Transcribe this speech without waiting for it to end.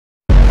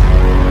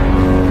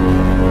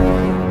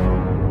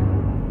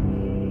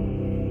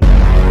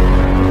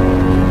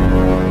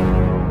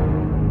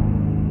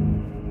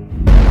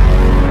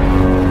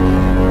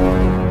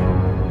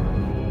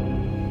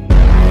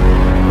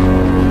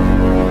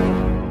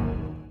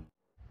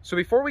So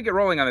before we get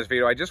rolling on this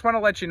video, I just want to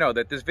let you know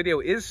that this video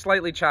is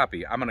slightly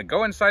choppy. I'm going to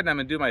go inside and I'm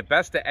going to do my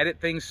best to edit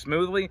things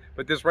smoothly,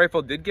 but this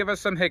rifle did give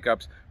us some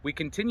hiccups. We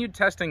continued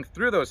testing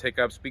through those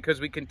hiccups because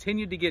we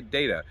continued to get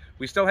data.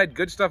 We still had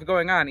good stuff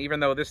going on, even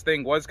though this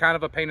thing was kind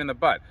of a pain in the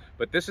butt.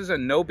 But this is a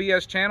no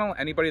BS channel.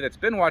 Anybody that's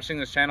been watching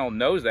this channel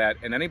knows that,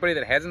 and anybody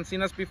that hasn't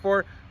seen us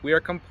before, we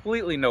are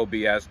completely no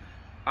BS.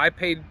 I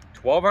paid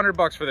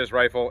 $1,200 for this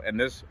rifle, and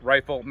this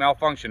rifle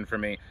malfunctioned for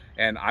me,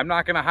 and I'm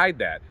not going to hide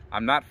that.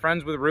 I'm not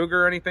friends with Ruger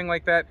or anything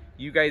like that.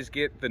 You guys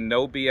get the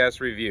no BS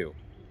review.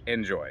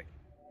 Enjoy.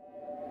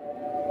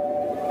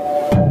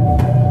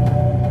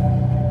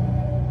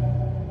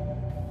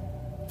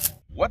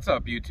 What's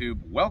up, YouTube?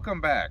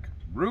 Welcome back.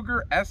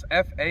 Ruger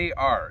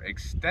SFAR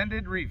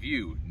extended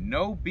review,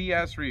 no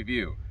BS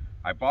review.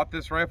 I bought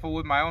this rifle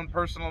with my own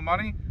personal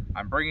money.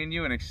 I'm bringing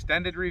you an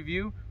extended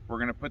review. We're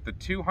going to put the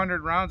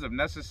 200 rounds of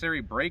necessary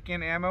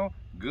break-in ammo,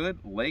 good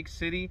Lake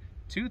City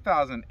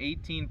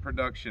 2018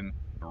 production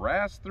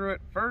brass through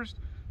it first.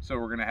 So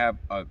we're going to have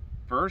a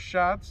first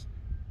shots,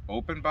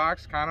 open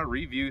box kind of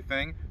review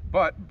thing,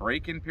 but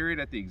break-in period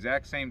at the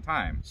exact same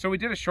time. So we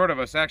did a short of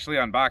us actually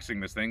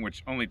unboxing this thing,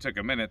 which only took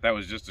a minute. That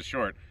was just a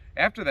short.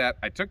 After that,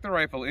 I took the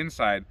rifle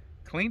inside,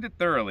 cleaned it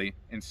thoroughly,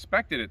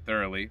 inspected it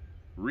thoroughly,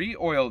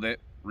 re-oiled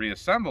it,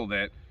 reassembled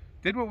it,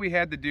 did what we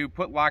had to do,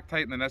 put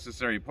Loctite in the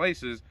necessary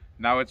places.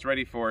 Now it's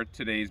ready for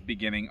today's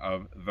beginning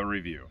of the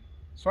review.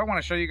 So I want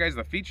to show you guys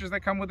the features that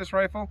come with this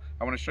rifle.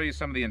 I want to show you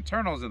some of the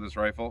internals of this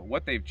rifle,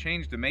 what they've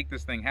changed to make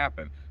this thing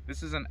happen.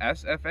 This is an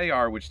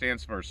SFAR, which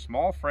stands for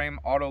Small Frame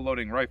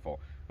Auto-Loading Rifle,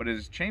 but it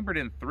is chambered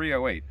in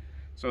 .308.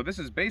 So this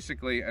is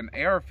basically an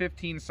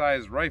AR-15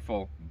 size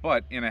rifle,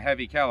 but in a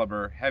heavy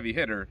caliber, heavy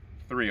hitter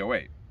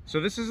 .308.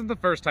 So this isn't the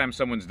first time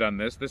someone's done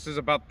this. This is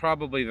about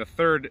probably the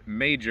third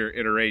major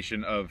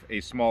iteration of a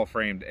small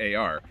framed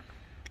AR.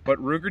 But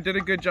Ruger did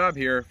a good job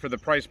here for the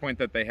price point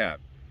that they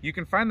have. You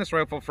can find this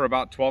rifle for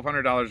about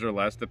 $1,200 or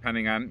less,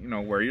 depending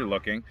on where you're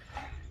looking.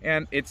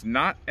 And it's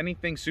not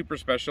anything super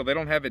special. They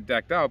don't have it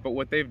decked out, but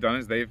what they've done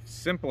is they've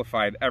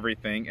simplified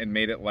everything and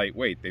made it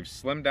lightweight. They've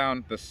slimmed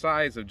down the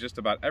size of just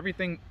about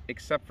everything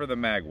except for the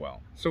mag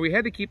well. So we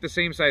had to keep the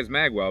same size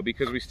mag well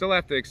because we still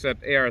have to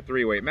accept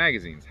AR-308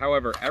 magazines.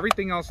 However,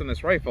 everything else in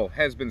this rifle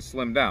has been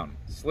slimmed down.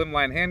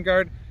 Slimline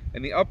handguard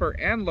and the upper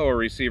and lower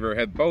receiver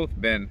have both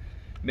been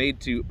made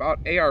to about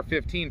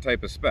AR-15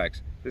 type of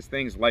specs. This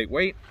thing's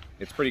lightweight,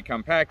 it's pretty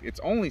compact, it's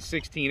only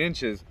 16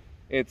 inches,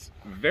 it's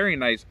very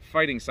nice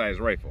fighting size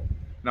rifle.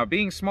 Now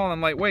being small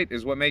and lightweight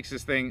is what makes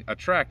this thing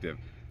attractive.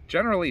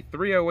 Generally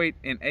 .308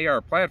 in AR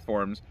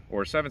platforms,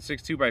 or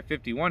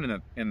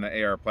 7.62x51 in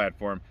the AR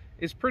platform,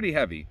 is pretty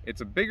heavy.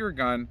 It's a bigger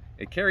gun,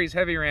 it carries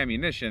heavier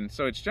ammunition,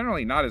 so it's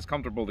generally not as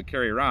comfortable to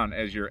carry around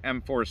as your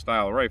M4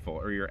 style rifle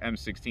or your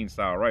M16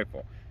 style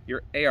rifle,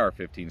 your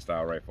AR-15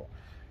 style rifle.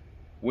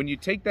 When you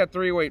take that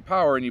 .308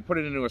 power and you put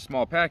it into a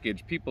small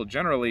package, people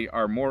generally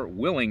are more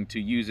willing to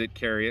use it,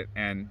 carry it,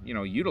 and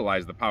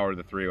utilize the power of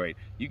the .308.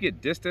 You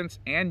get distance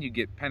and you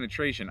get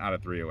penetration out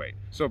of .308.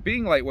 So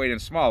being lightweight and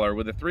smaller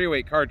with a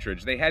 .308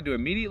 cartridge, they had to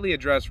immediately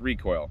address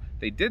recoil.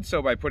 They did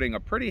so by putting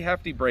a pretty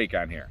hefty brake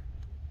on here.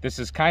 This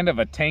is kind of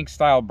a tank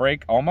style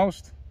brake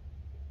almost.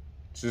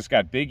 It's just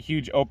got big,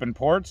 huge open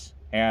ports,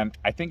 and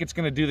I think it's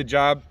gonna do the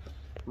job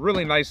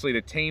really nicely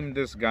to tame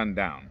this gun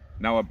down.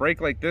 Now a brake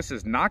like this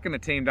is not going to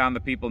tame down the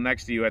people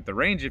next to you at the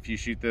range if you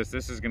shoot this.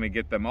 This is going to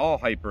get them all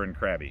hyper and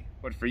crabby.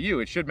 But for you,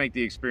 it should make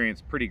the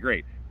experience pretty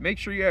great. Make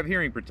sure you have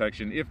hearing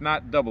protection, if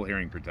not double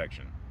hearing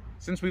protection.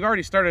 Since we've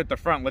already started at the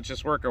front, let's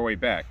just work our way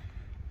back.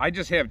 I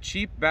just have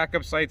cheap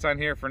backup sights on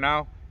here for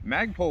now.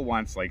 Magpul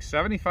wants like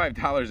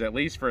 $75 at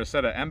least for a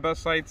set of MBUS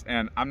sights,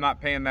 and I'm not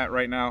paying that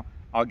right now.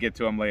 I'll get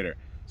to them later.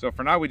 So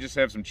for now, we just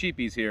have some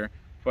cheapies here,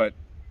 but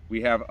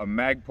we have a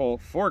Magpul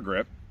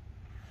foregrip.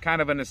 Kind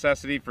of a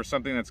necessity for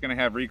something that's going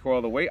to have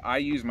recoil. The way I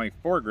use my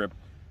foregrip,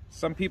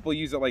 some people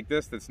use it like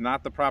this. That's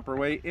not the proper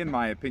way, in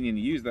my opinion,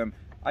 to use them.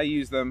 I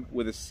use them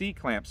with a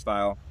C-clamp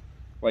style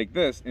like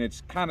this, and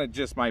it's kind of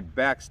just my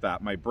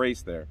backstop, my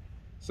brace there.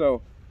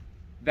 So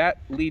that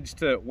leads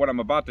to what I'm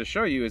about to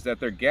show you, is that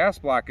their gas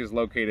block is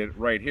located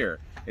right here.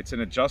 It's an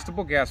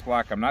adjustable gas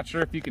block. I'm not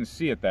sure if you can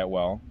see it that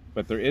well,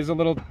 but there is a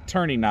little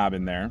turning knob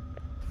in there.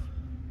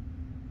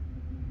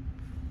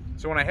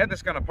 So when I had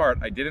this gun apart,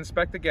 I did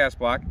inspect the gas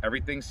block.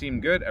 Everything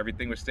seemed good.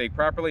 Everything was staked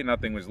properly.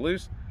 Nothing was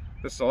loose.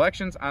 The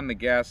selections on the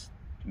gas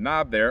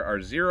knob there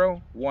are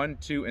 0, 1,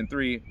 2, and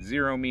 3.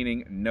 0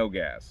 meaning no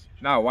gas.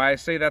 Now, why I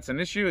say that's an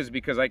issue is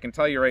because I can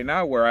tell you right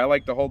now where I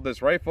like to hold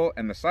this rifle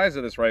and the size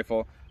of this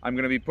rifle, I'm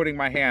going to be putting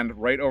my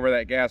hand right over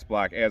that gas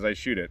block as I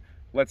shoot it.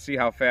 Let's see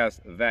how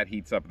fast that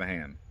heats up the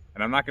hand.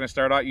 And I'm not going to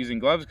start out using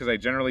gloves because I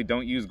generally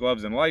don't use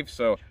gloves in life,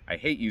 so I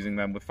hate using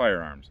them with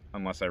firearms,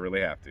 unless I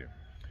really have to.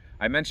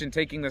 I mentioned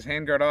taking this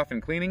handguard off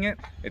and cleaning it.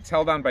 It's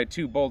held on by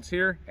 2 bolts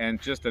here,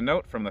 and just a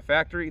note from the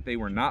factory, they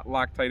were not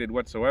Loctited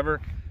whatsoever,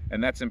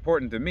 and that's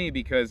important to me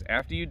because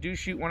after you do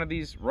shoot one of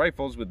these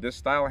rifles with this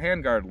style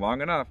handguard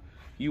long enough,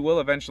 you will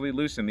eventually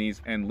loosen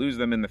these and lose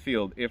them in the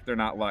field if they're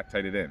not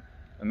Loctited in.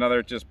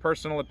 Another just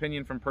personal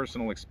opinion from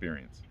personal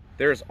experience.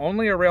 There's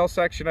only a rail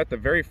section at the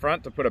very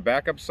front to put a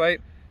backup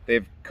sight.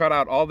 They've cut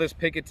out all this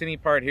Picatinny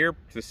part here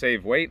to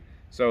save weight,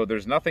 so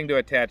there's nothing to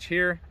attach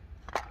here.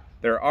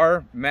 There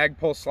are mag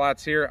pull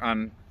slots here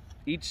on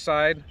each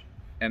side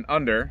and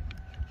under,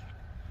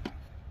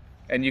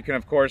 and you can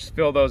of course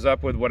fill those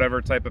up with whatever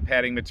type of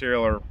padding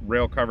material or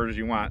rail covers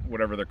you want,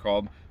 whatever they're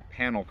called,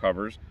 panel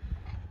covers.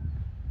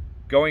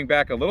 Going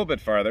back a little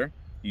bit farther,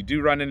 you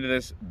do run into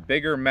this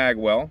bigger mag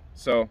well,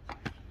 so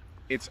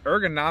it's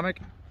ergonomic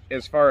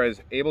as far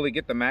as able to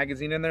get the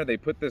magazine in there. They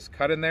put this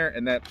cut in there,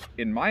 and that,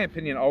 in my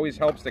opinion, always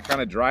helps to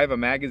kind of drive a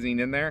magazine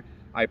in there.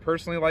 I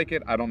personally like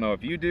it. I don't know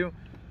if you do.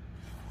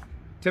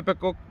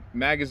 Typical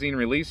magazine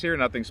release here,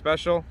 nothing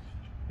special.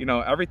 You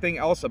know, everything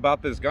else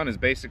about this gun is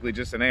basically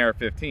just an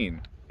AR-15.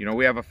 You know,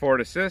 we have a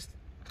forward assist,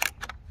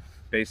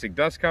 basic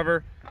dust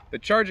cover. The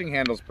charging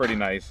handle's pretty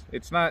nice.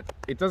 It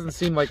doesn't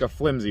seem like a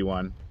flimsy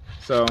one.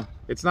 So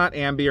it's not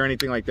ambi or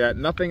anything like that.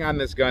 Nothing on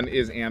this gun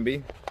is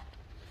ambi.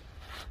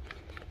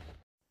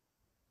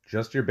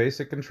 Just your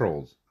basic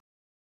controls.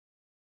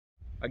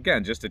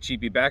 Again, just a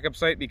cheapy backup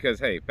sight because,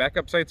 hey,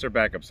 backup sights are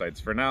backup sights.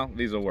 For now,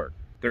 these will work.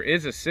 There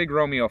is a SIG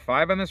Romeo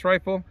 5 on this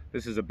rifle.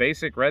 This is a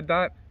basic red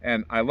dot,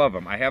 and I love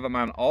them. I have them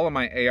on all of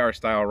my AR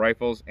style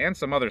rifles and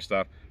some other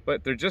stuff,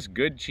 but they're just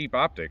good, cheap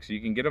optics.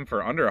 You can get them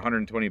for under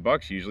 120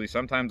 bucks usually,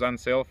 sometimes on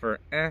sale for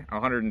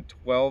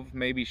 112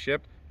 maybe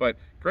shipped, but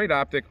great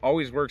optic,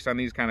 always works on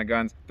these kind of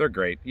guns. They're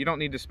great. You don't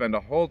need to spend a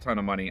whole ton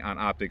of money on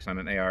optics on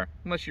an AR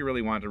unless you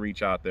really want to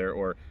reach out there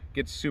or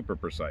get super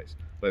precise,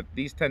 but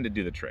these tend to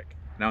do the trick.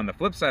 Now on the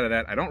flip side of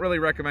that, I don't really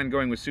recommend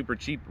going with super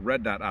cheap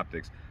red dot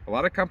optics. A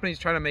lot of companies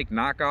try to make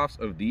knockoffs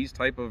of these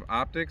type of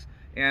optics,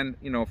 and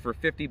you know, for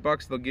 50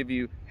 bucks they'll give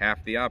you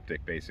half the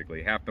optic,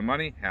 basically. Half the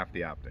money, half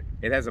the optic.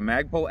 It has a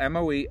Magpul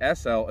MOE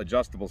SL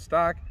adjustable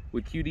stock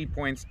with QD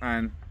points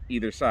on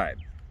either side.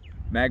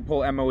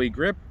 Magpul MOE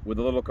grip with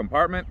a little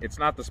compartment. It's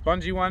not the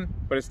spongy one,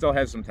 but it still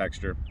has some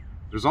texture.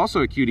 There's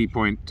also a QD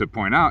point to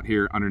point out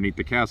here underneath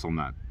the castle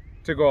nut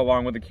to go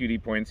along with the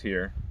QD points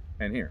here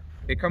and here.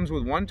 It comes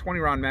with one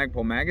 20-round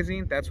Magpul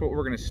magazine. That's what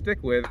we're going to stick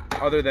with,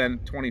 other than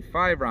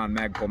 25-round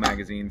Magpul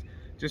magazines,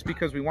 just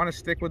because we want to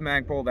stick with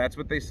Magpul. That's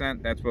what they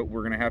sent. That's what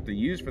we're going to have to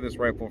use for this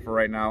rifle for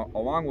right now,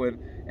 along with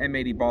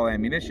M80 ball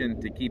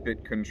ammunition to keep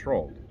it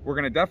controlled. We're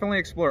going to definitely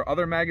explore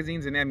other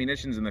magazines and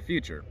ammunitions in the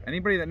future.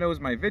 Anybody that knows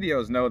my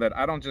videos know that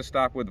I don't just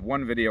stop with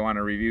one video on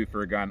a review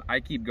for a gun. I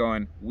keep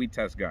going. We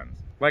test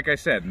guns. Like I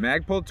said,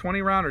 Magpul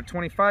 20-round or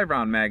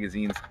 25-round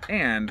magazines,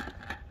 and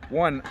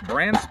one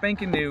brand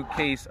spanking new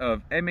case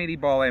of M80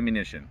 ball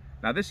ammunition.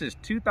 Now this is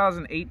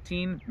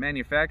 2018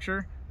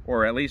 manufacture,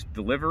 or at least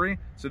delivery,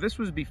 so this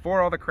was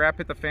before all the crap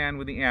hit the fan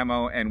with the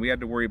ammo and we had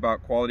to worry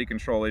about quality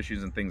control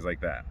issues and things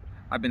like that.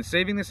 I've been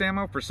saving this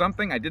ammo for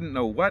something, I didn't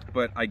know what,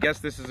 but I guess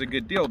this is a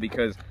good deal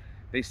because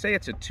they say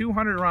it's a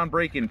 200 round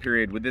break-in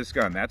period with this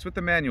gun. That's what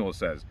the manual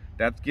says.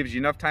 That gives you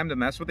enough time to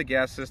mess with the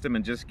gas system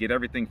and just get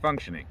everything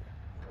functioning.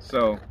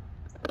 So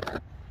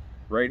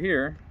right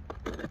here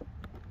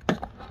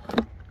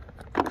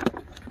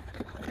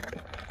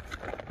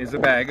is a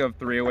bag of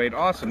 308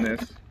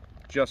 awesomeness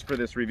just for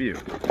this review.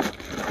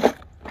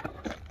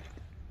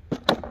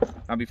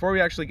 Now before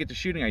we actually get to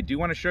shooting, I do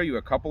want to show you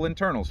a couple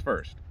internals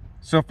first.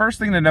 So first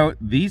thing to note,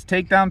 these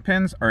takedown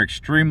pins are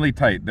extremely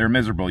tight. They're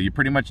miserable. You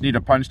pretty much need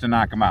a punch to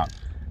knock them out.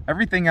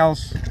 Everything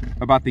else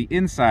about the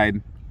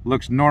inside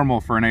looks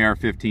normal for an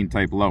AR-15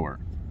 type lower.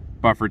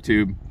 Buffer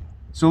tube.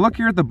 So look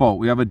here at the bolt.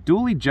 We have a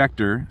dual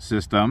ejector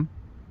system,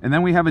 and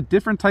then we have a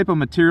different type of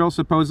material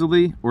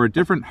supposedly, or a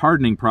different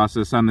hardening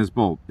process on this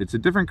bolt. It's a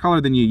different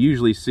color than you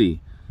usually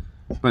see,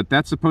 but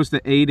that's supposed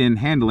to aid in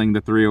handling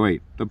the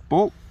 308. The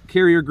bolt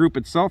carrier group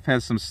itself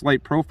has some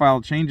slight profile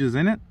changes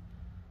in it,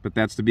 but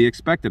that's to be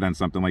expected on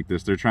something like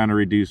this. They're trying to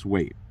reduce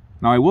weight.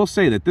 Now I will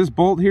say that this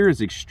bolt here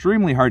is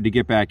extremely hard to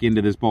get back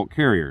into this bolt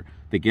carrier.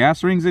 The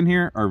gas rings in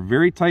here are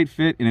very tight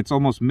fit, and it's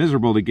almost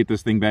miserable to get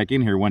this thing back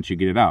in here once you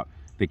get it out.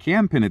 The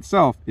cam pin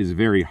itself is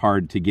very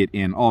hard to get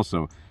in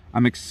also.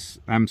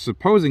 I'm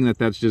supposing that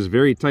that's just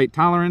very tight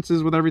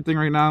tolerances with everything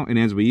right now, and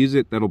as we use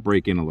it, that'll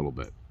break in a little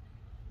bit.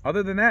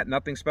 Other than that,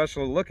 nothing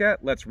special to look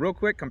at. Let's real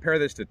quick compare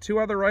this to two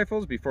other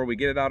rifles before we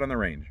get it out on the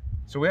range.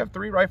 So we have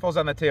three rifles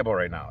on the table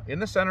right now. In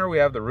the center, we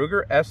have the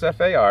Ruger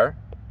SFAR.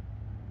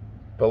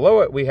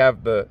 Below it, we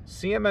have the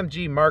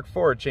CMMG Mark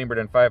IV chambered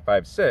in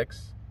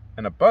 5.56,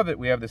 and above it,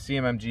 we have the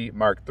CMMG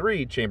Mark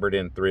III chambered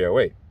in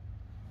 308.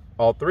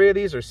 All three of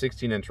these are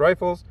 16-inch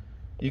rifles.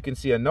 You can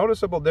see a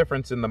noticeable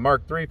difference in the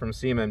Mark III from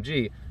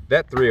CMMG,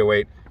 that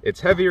 308.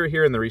 It's heavier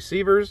here in the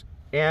receivers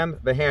and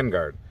the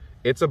handguard.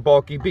 It's a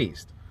bulky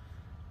beast.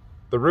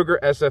 The Ruger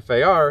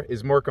SFAR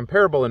is more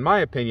comparable, in my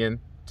opinion,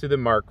 to the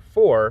Mark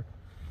IV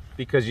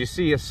because you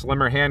see a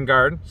slimmer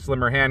handguard,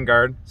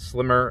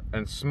 slimmer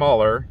and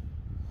smaller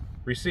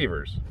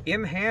receivers.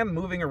 In hand,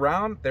 moving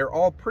around, they're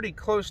all pretty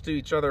close to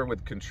each other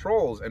with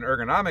controls and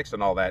ergonomics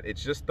and all that.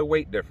 It's just the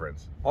weight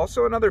difference.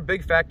 Also, another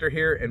big factor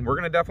here, and we're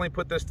going to definitely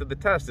put this to the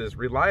test, is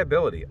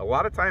reliability. A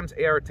lot of times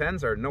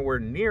AR-10s are nowhere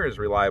near as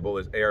reliable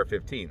as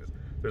AR-15s.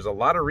 There's a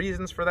lot of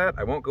reasons for that.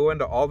 I won't go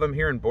into all of them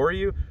here and bore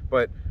you,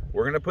 but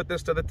we're gonna put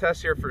this to the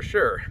test here for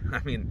sure.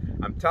 I mean,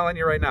 I'm telling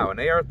you right now, an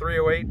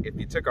AR-308, if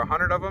you took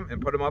 100 of them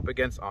and put them up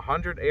against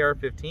 100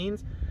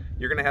 AR-15s,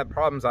 you're gonna have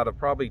problems out of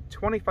probably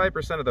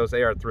 25% of those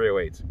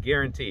AR-308s,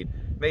 guaranteed.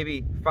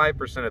 Maybe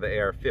 5% of the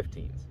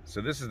AR-15s.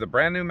 So this is the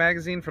brand new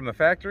magazine from the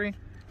factory,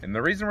 and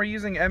the reason we're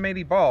using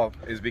M80 ball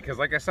is because,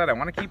 like I said, I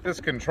wanna keep this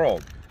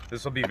controlled.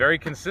 This will be very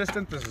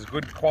consistent. This is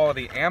good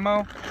quality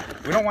ammo.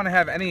 We don't want to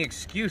have any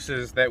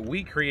excuses that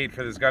we create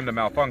for this gun to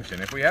malfunction.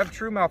 If we have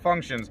true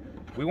malfunctions,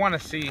 we want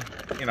to see,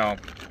 you know,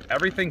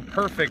 everything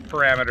perfect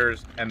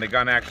parameters and the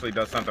gun actually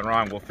does something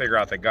wrong. We'll figure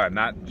out the gun,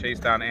 not chase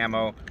down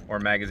ammo or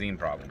magazine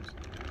problems.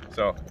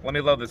 So let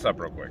me load this up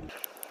real quick.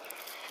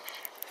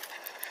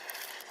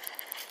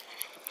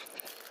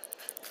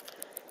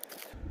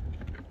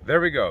 There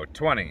we go,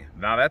 20.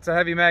 Now that's a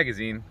heavy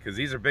magazine because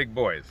these are big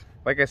boys.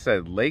 Like I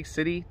said, Lake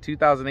City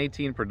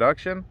 2018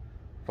 production,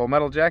 full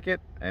metal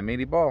jacket,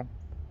 M80 ball.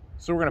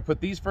 So we're gonna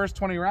put these first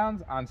 20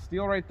 rounds on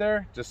steel right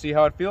there, just see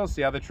how it feels,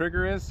 see how the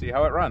trigger is, see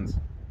how it runs.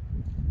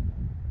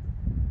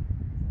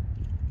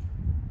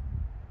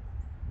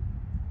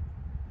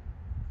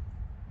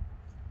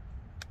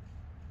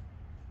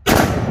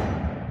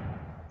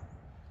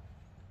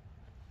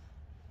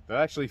 That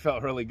actually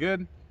felt really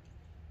good.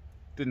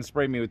 Didn't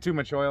spray me with too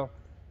much oil.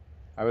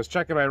 I was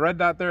checking my red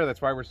dot there,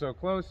 that's why we're so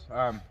close.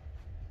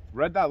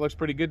 Red dot looks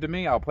pretty good to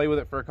me. I'll play with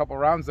it for a couple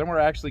rounds, then we're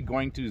actually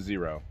going to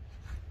zero.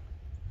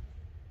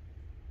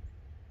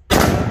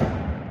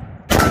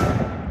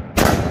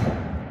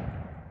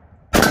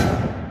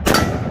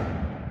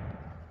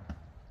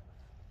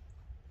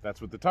 That's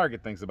what the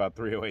target thinks about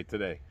 308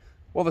 today.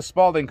 Well, the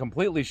Spalding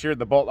completely sheared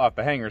the bolt off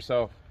the hanger,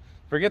 so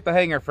forget the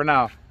hanger for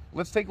now.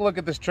 Let's take a look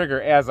at this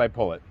trigger as I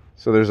pull it.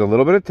 So there's a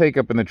little bit of take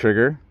up in the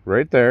trigger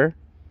right there,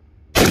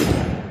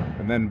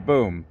 and then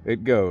boom,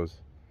 it goes.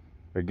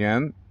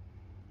 Again,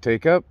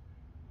 take up,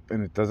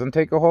 and it doesn't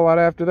take a whole lot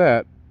after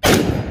that.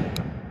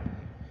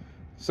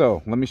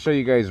 So let me show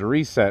you guys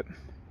reset.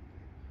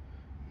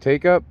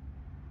 Take up,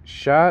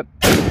 shot.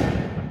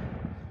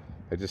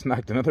 I just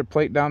knocked another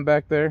plate down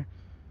back there.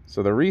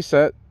 So the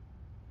reset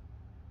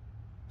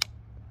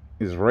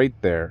is right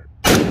there.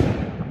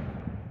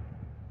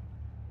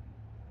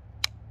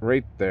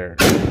 Right there.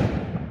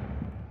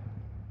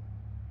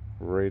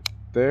 Right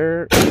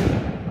there.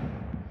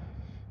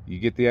 You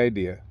get the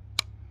idea.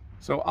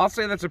 So I'll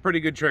say that's a pretty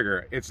good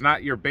trigger. It's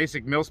not your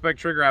basic mil-spec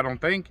trigger, I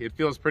don't think. It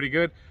feels pretty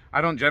good. I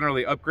don't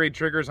generally upgrade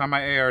triggers on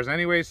my ARs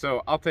anyway,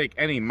 so I'll take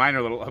any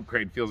minor little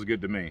upgrade. Feels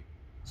good to me.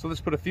 So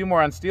let's put a few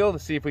more on steel to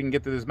see if we can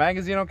get through this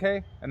magazine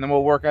okay, and then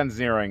we'll work on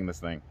zeroing this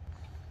thing.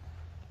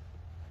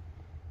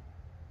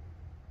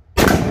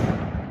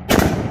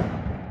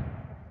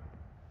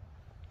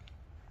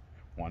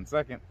 One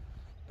second.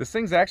 This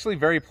thing's actually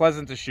very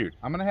pleasant to shoot.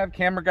 I'm gonna have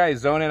camera guy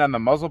zone in on the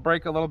muzzle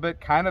brake a little bit,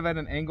 kind of at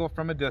an angle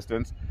from a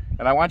distance,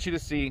 and I want you to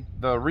see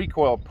the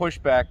recoil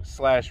pushback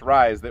slash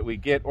rise that we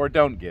get or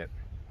don't get.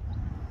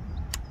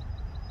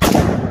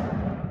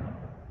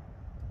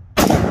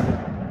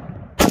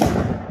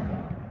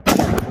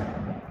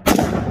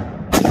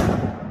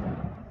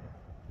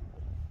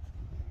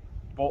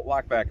 Bolt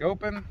lock back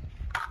open.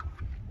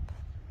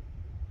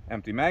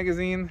 Empty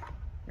magazine,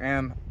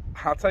 and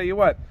I'll tell you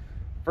what,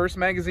 first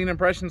magazine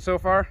impression so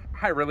far,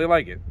 I really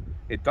like it.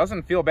 It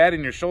doesn't feel bad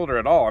in your shoulder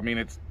at all. I mean,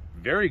 it's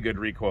very good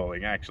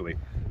recoiling, actually.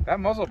 That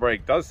muzzle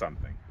brake does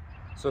something.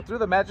 So through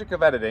the magic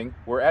of editing,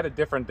 we're at a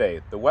different day.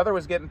 The weather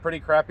was getting pretty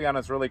crappy on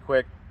us really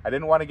quick. I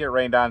didn't want to get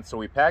rained on, so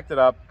we packed it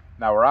up.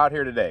 Now we're out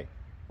here today.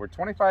 We're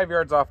 25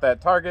 yards off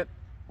that target.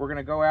 We're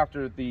gonna go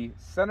after the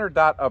center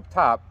dot up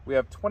top. We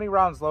have 20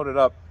 rounds loaded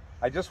up.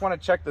 I just want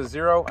to check the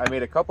zero. I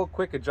made a couple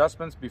quick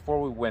adjustments before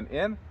we went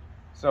in.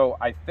 So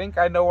I think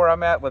I know where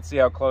I'm at. Let's see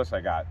how close I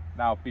got.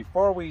 Now,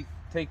 before we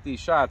take these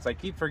shots, I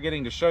keep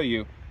forgetting to show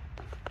you,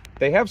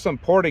 they have some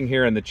porting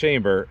here in the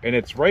chamber, and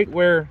it's right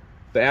where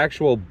the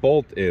actual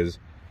bolt is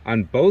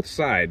on both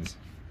sides.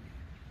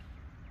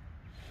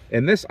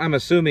 And this, I'm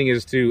assuming,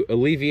 is to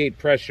alleviate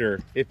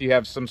pressure if you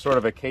have some sort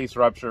of a case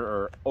rupture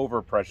or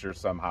overpressure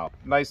somehow.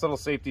 Nice little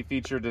safety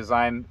feature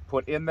design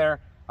put in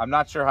there. I'm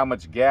not sure how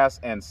much gas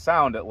and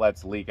sound it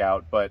lets leak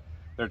out, but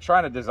they're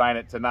trying to design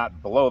it to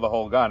not blow the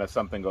whole gun if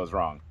something goes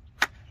wrong.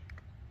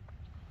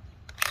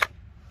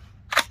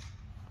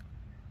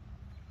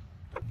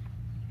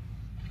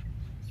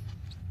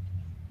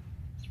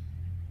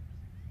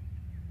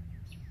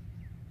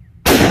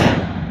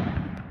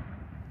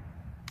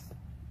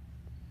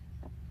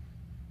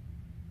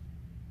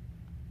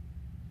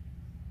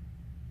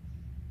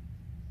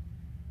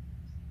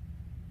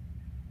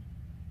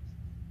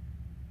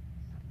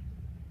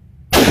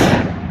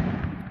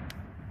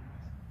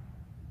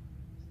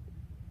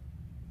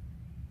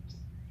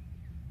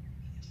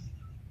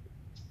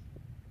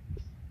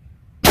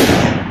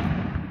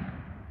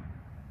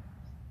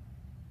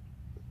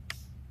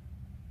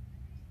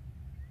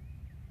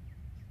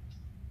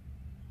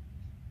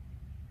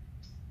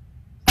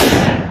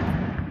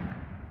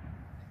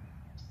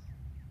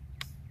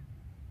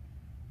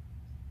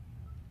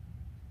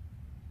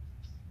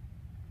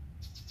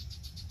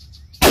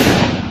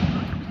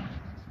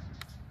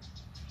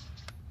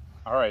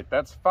 All right,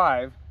 that's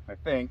 5, I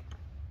think.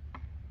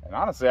 And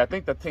honestly, I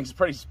think that thing's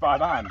pretty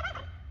spot on.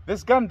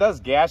 This gun does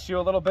gas you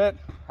a little bit.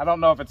 I don't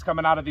know if it's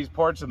coming out of these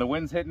ports and the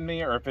wind's hitting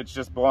me or if it's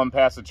just blowing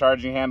past the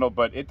charging handle,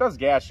 but it does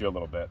gas you a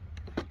little bit.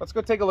 Let's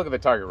go take a look at the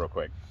target real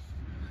quick.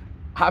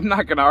 I'm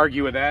not gonna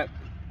argue with that.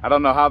 I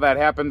don't know how that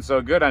happened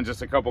so good on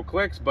just a couple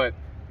clicks, but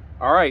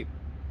all right,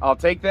 I'll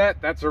take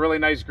that. That's a really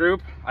nice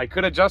group. I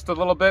could adjust a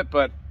little bit,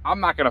 but I'm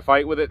not gonna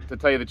fight with it, to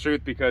tell you the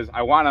truth, because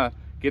I wanna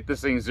get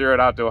this thing zeroed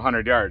out to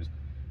 100 yards.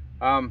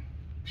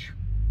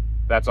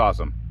 That's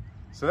awesome.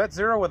 So that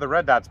zero with the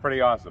red dot's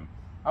pretty awesome.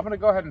 I'm gonna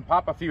go ahead and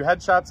pop a few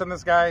headshots on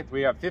this guy.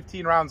 We have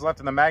 15 rounds left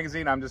in the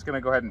magazine. I'm just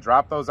gonna go ahead and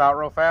drop those out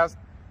real fast.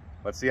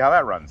 Let's see how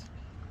that runs.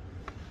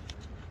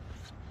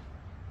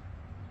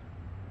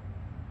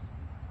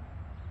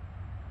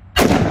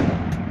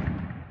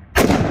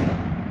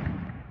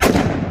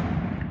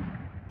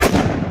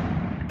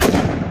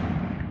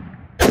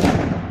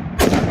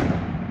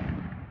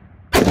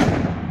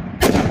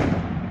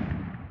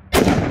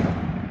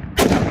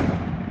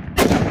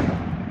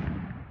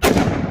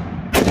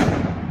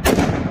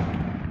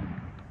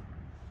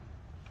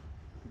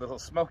 Little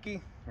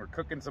smoky. We're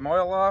cooking some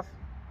oil off.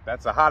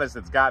 That's the hottest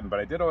it's gotten, but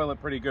I did oil it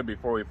pretty good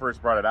before we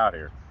first brought it out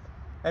here.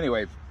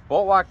 Anyway,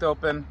 bolt locked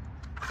open,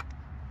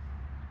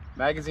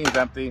 magazine's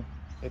empty.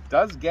 It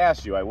does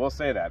gas you, I will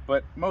say that,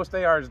 but most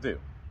ARs do.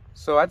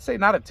 So I'd say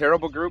not a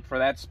terrible group for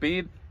that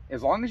speed,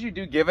 as long as you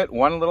do give it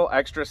one little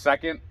extra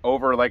second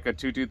over like a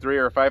 223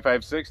 or a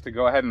 556 to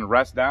go ahead and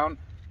rest down,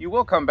 you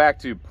will come back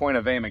to point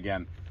of aim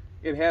again.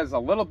 It has a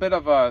little bit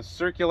of a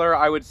circular,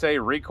 I would say,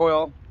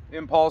 recoil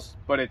impulse,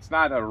 but it's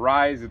not a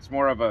rise, it's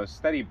more of a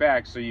steady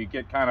back, so you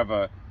get kind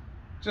of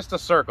just a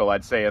circle,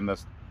 I'd say, in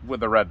this with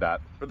the red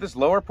dot. For this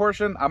lower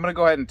portion, I'm going to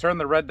go ahead and turn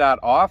the red dot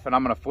off, and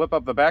I'm going to flip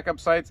up the backup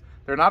sights.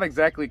 They're not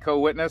exactly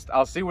co-witnessed.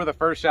 I'll see where the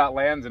first shot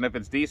lands, and if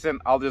it's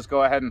decent, I'll just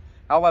go ahead and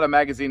I'll let a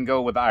magazine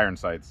go with the iron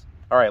sights.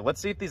 All right, let's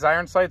see if these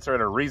iron sights are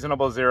at a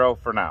reasonable zero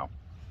for now.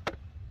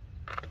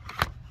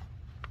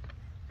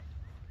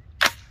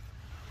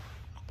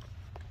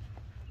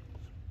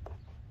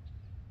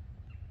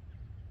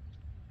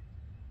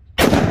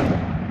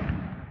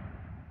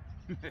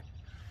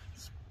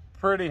 It's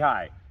pretty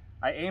high.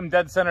 I aimed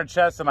dead center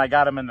chest and I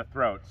got him in the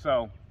throat.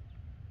 So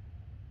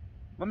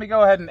let me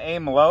go ahead and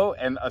aim low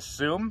and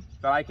assume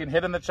that I can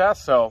hit in the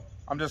chest. So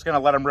I'm just going to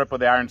let him rip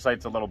with the iron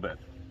sights a little bit.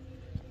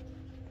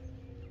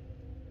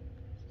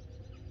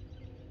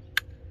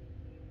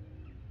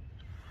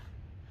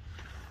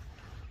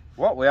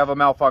 Well, we have a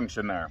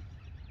malfunction there.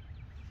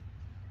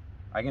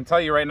 I can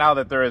tell you right now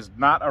that there is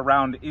not a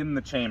round in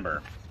the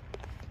chamber.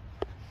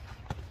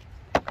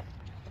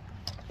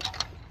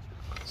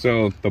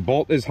 So the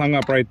bolt is hung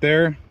up right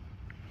there.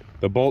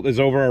 The bolt is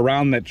over a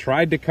round that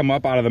tried to come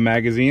up out of the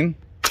magazine.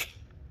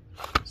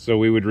 So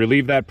we would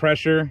relieve that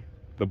pressure.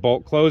 The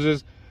bolt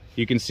closes.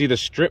 You can see the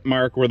strip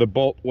mark where the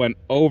bolt went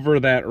over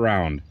that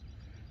round.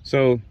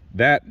 So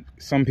that,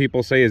 some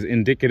people say, is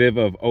indicative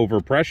of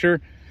overpressure,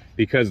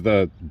 because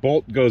the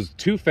bolt goes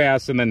too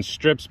fast and then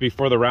strips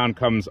before the round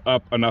comes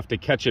up enough to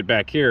catch it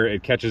back here.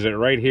 It catches it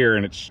right here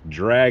and it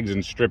drags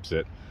and strips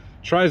it.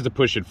 Tries to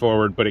push it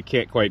forward, but it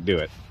can't quite do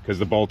it because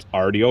the bolt's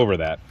already over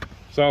that.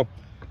 So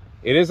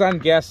it is on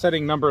gas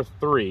setting number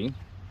 3.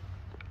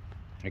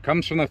 It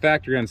comes from the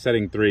factory on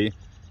setting 3,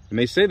 and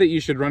they say that you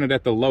should run it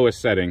at the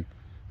lowest setting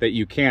that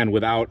you can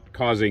without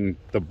causing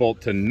the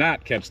bolt to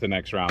not catch the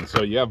next round.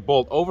 So you have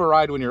bolt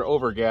override when you're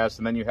over gassed,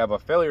 and then you have a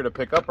failure to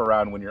pick up a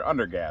round when you're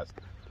under gassed.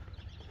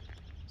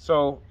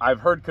 So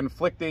I've heard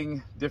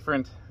conflicting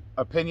different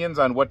opinions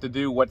on what to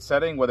do, what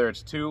setting, whether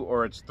it's 2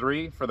 or it's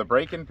 3 for the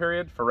break-in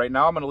period. For right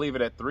now, I'm going to leave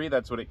it at 3.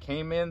 That's what it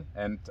came in.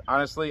 And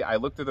honestly, I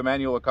looked through the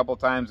manual a couple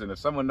times, and if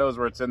someone knows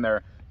where it's in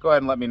there, go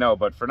ahead and let me know.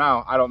 But for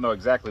now, I don't know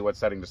exactly what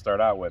setting to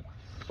start out with.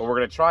 But we're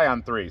going to try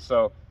on 3.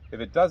 So if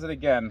it does it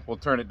again, we'll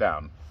turn it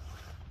down.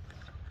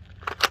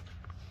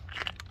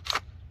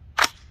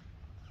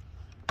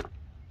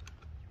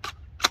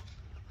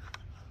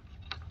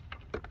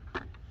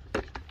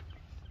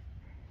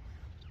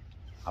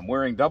 I'm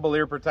wearing double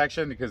ear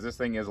protection because this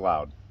thing is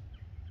loud.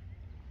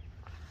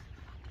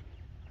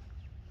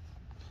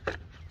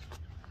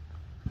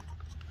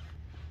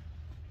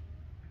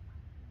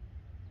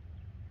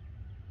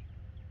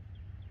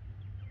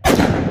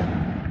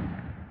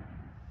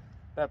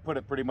 That put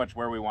it pretty much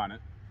where we want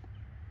it.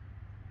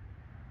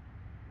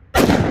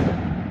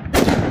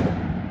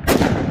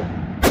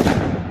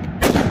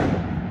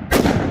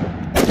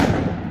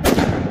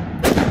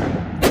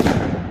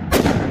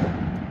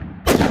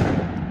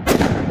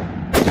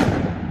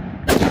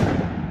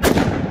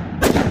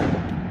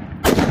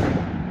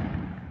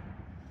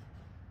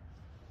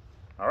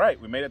 All right,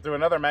 we made it through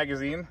another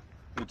magazine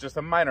with just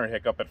a minor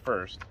hiccup at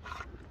first.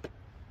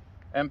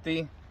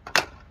 Empty,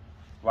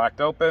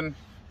 locked open,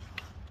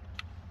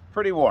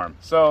 pretty warm.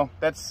 So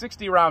that's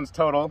 60 rounds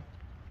total,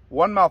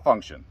 1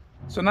 malfunction.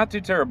 So not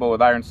too terrible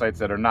with iron sights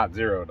that are not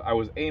zeroed. I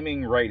was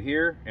aiming right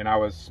here and I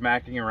was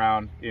smacking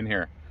around in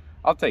here.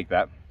 I'll take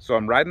that. So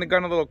I'm riding the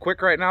gun a little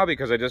quick right now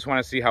because I just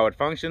want to see how it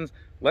functions.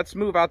 Let's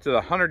move out to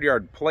the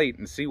 100-yard plate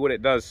and see what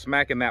it does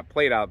smacking that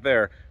plate out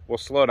there. We'll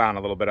slow down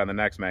a little bit on the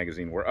next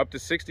magazine. We're up to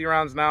 60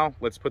 rounds now.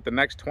 Let's put the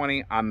next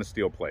 20 on the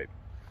steel plate.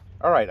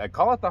 All right, I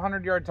call it the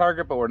 100-yard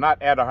target, but we're not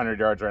at 100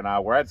 yards right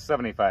now. We're at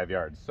 75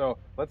 yards. So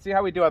let's see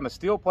how we do on the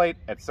steel plate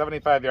at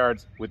 75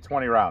 yards with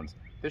 20 rounds.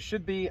 This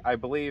should be, I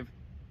believe,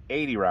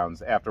 80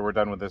 rounds after we're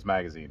done with this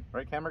magazine.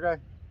 Right, camera guy?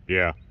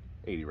 Yeah.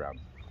 80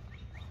 rounds.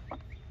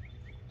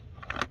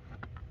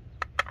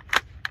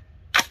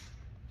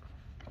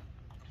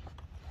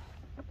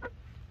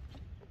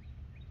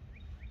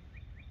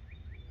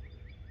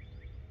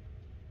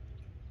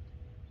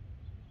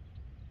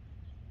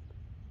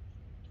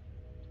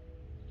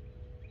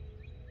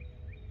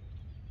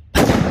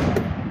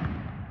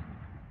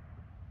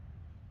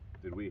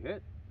 Did we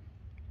hit?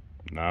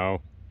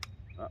 No.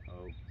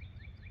 Uh-oh.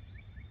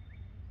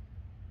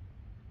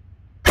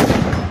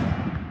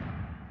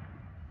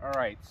 All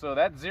right, so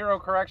that zero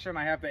correction,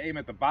 I have to aim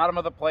at the bottom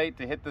of the plate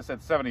to hit this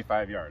at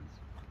 75 yards.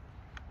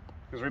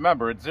 Because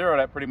remember, it's zeroed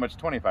at pretty much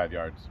 25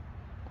 yards.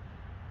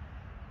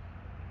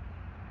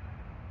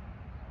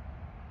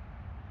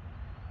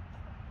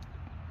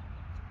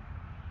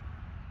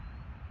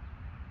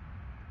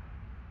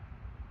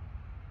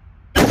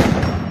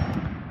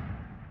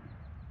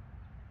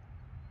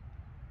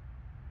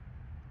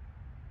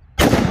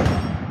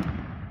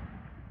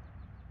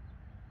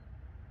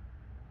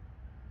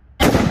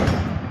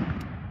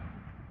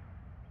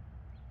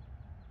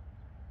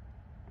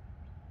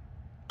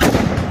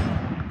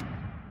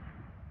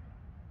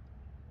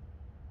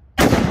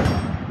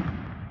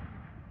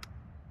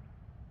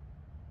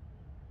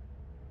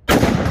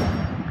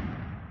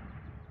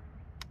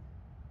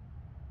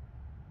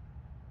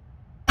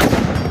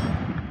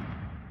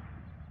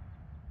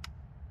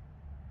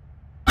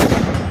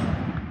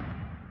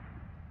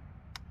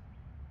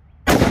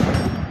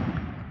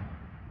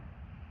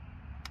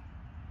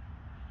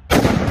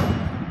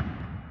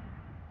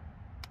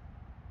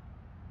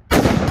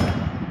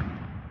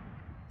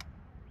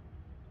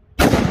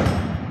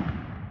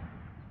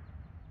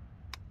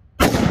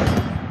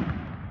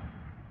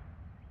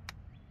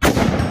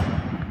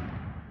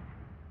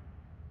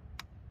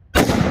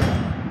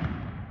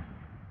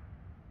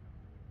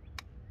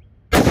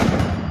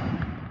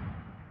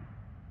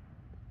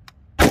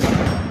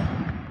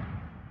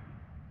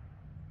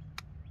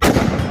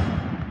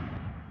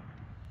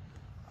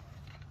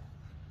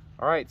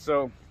 All right,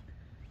 so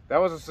that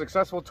was a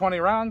successful 20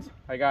 rounds.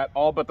 I got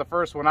all but the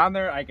first one on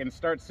there. I can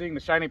start seeing the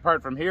shiny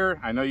part from here.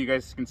 I know you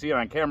guys can see it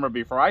on camera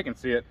before I can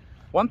see it.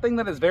 One thing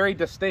that is very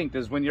distinct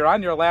is when you're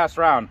on your last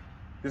round,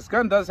 this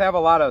gun does have a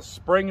lot of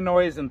spring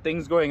noise and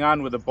things going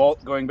on with the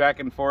bolt going back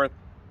and forth.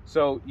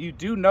 So you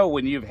do know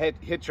when you've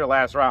hit your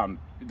last round.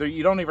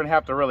 You don't even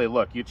have to really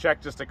look. You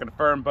check just to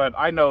confirm, but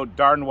I know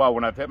darn well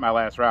when I've hit my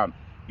last round.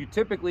 You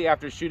typically,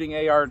 after shooting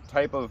AR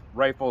type of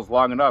rifles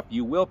long enough,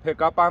 you will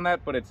pick up on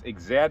that, but it's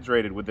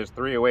exaggerated with this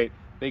 308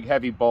 big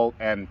heavy bolt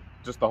and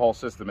just the whole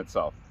system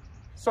itself.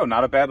 So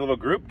not a bad little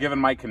group given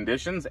my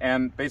conditions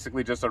and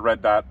basically just a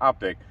red dot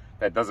optic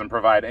that doesn't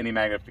provide any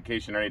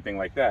magnification or anything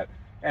like that,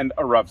 and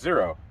a rough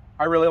zero.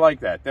 I really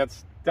like that.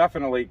 That's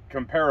definitely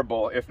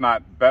comparable, if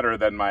not better,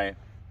 than my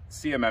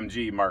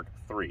CMMG Mark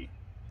III.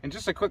 And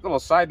just a quick little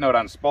side note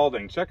on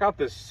Spalding. Check out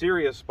this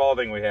serious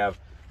Spalding we have.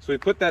 So we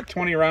put that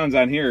 20 rounds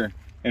on here,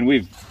 and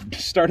we've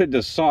started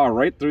to saw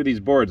right through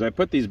these boards. I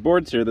put these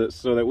boards here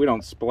so that we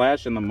don't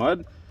splash in the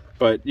mud,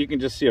 but you can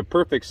just see a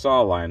perfect saw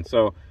line.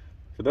 So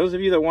for those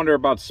of you that wonder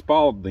about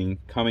Spalding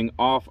coming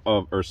off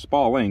of, or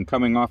spalling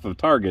coming off of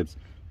targets,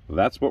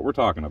 that's what we're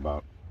talking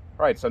about.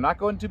 All right, so not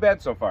going too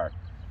bad so far.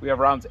 We have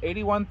rounds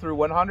 81 through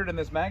 100 in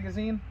this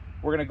magazine.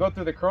 We're gonna go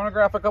through the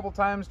chronograph a couple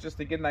times just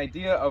to get an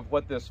idea of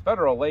what this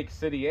Federal Lake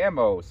City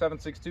Ammo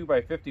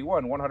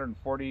 7.62x51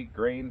 140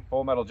 grain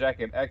full metal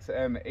jacket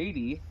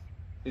XM80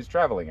 is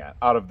traveling at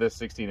out of this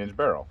 16-inch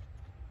barrel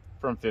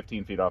from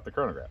 15 feet off the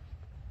chronograph.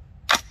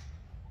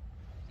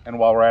 And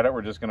while we're at it,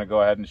 we're just going to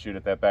go ahead and shoot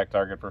at that back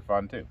target for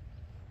fun too.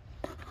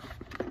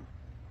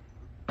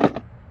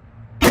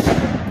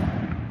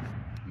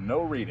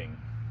 No reading.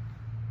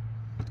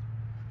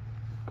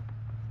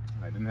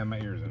 I didn't have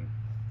my ears in.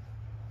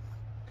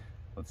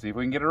 Let's see if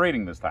we can get a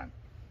reading this time.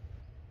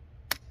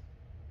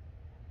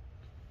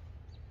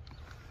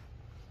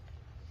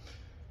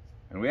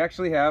 And we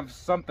actually have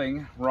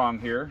something wrong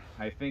here.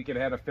 I think it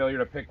had a failure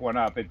to pick one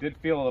up. It did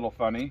feel a little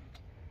funny.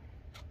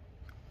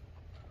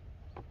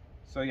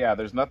 So yeah,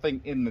 there's nothing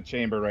in the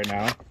chamber right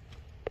now.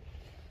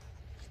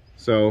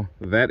 So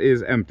that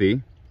is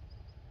empty.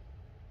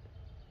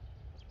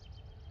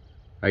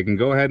 I can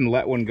go ahead and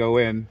let one go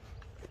in.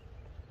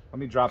 Let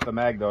me drop the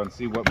mag though and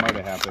see what might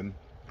have happened.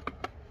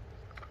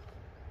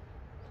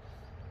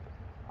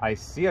 I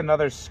see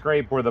another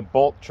scrape where the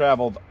bolt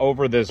traveled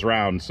over this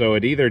round. So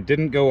it either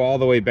didn't go all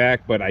the way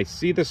back, but I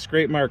see the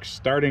scrape mark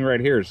starting right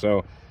here.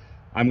 So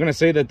I'm gonna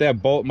say that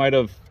that bolt might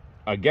have,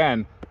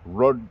 again,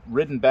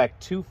 ridden back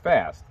too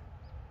fast.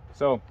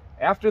 So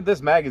after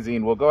this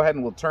magazine, we'll go ahead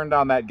and we'll turn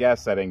down that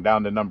gas setting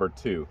down to number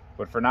 2.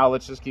 But for now,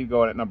 let's just keep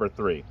going at number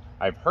 3.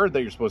 I've heard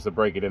that you're supposed to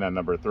break it in on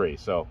number 3,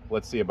 so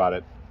let's see about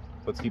it.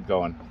 Let's keep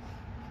going.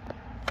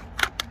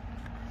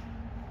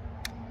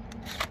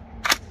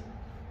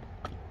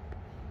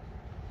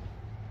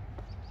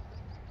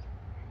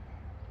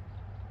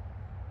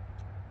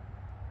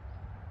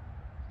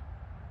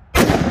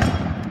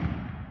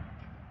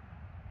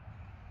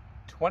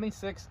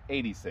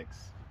 $26.86.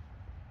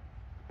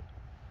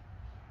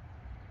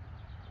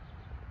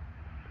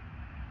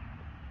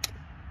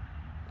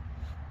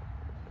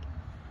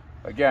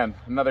 Again,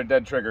 another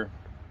dead trigger,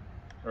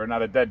 or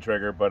not a dead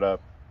trigger,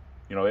 but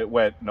you know, it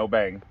went, no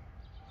bang.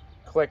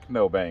 Click,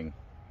 no bang.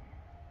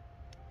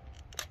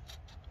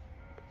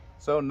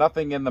 So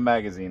nothing in the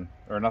magazine,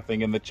 or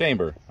nothing in the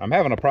chamber. I'm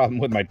having a problem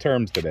with my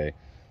terms today.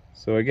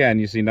 So again,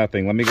 you see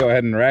nothing. Let me go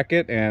ahead and rack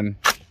it and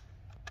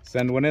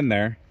send one in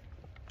there.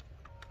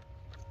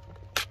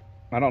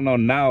 I don't know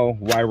now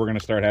why we're gonna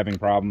start having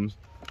problems.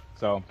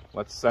 So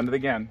let's send it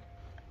again.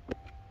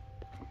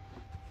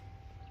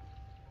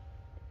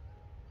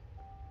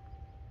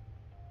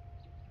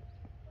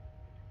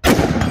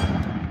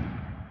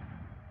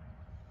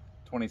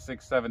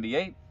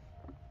 $26.78.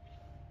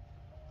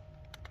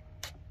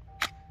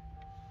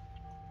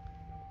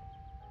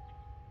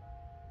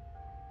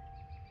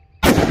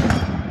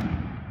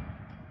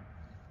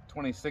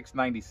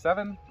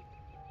 $26.97.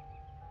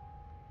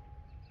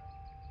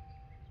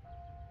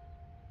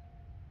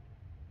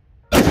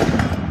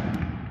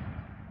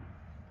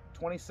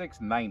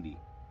 $26.90.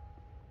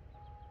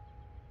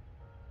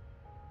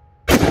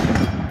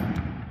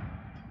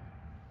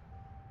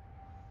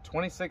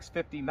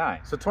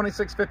 $26.59. So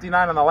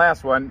 $26.59 on the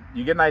last one.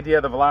 You get an idea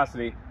of the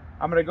velocity.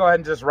 I'm going to go ahead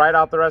and just write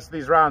out the rest of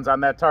these rounds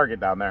on that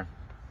target down there.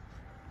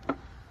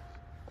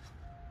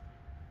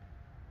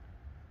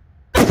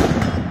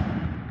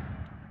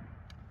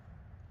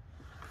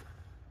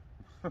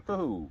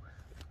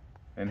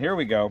 And here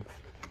we go.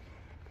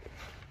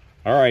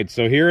 All right,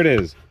 so here it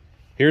is.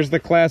 Here's the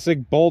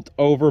classic bolt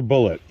over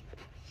bullet.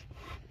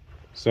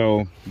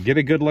 So get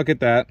a good look at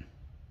that.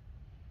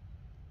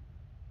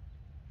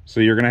 So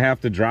you're going to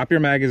have to drop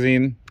your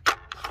magazine,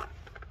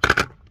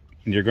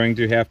 and you're going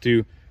to have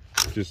to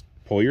just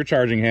pull your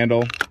charging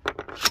handle,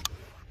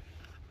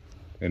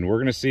 and we're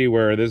going to see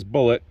where this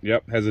bullet,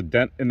 yep, has a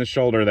dent in the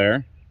shoulder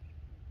there,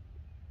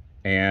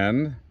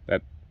 and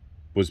that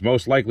was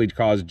most likely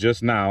caused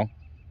just now.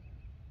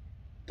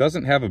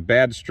 Doesn't have a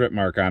bad strip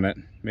mark on it,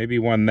 maybe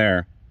one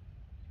there.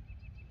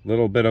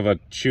 Little bit of a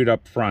shoot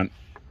up front.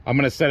 I'm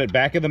going to set it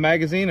back in the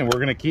magazine, and we're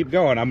going to keep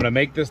going. I'm going to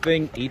make this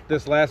thing eat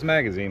this last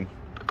magazine.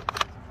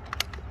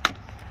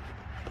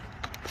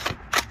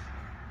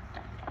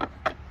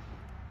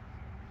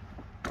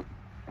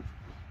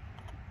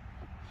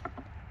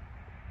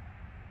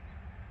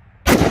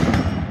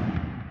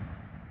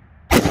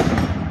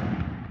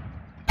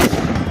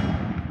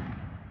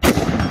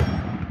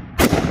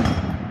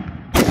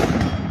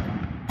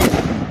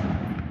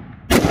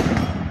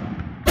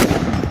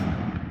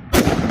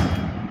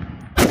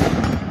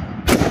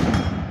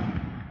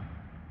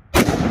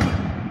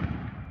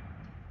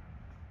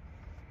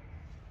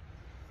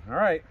 All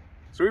right,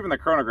 so even the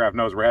chronograph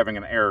knows we're having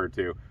an error or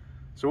two.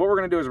 So what we're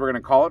gonna do is we're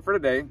gonna call it for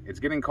today. It's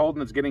getting cold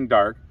and it's getting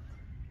dark.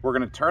 We're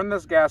gonna turn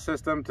this gas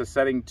system to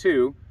setting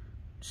 2,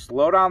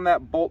 slow down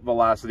that bolt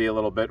velocity a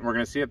little bit, and we're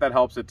gonna see if that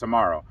helps it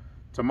tomorrow.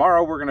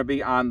 Tomorrow we're gonna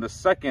be on the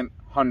second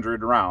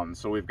 100 rounds.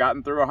 So we've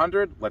gotten through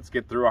 100, let's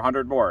get through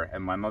 100 more,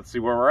 and then let's see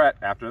where we're at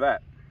after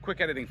that.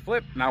 Quick editing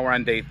flip, now we're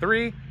on day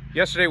 3.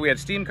 Yesterday we had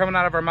steam coming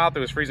out of our mouth, it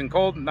was freezing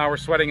cold, now we're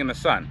sweating in the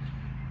sun.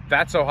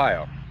 That's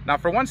Ohio. Now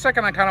for one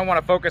second, I kind of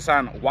want to focus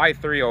on why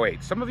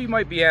 308. Some of you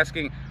might be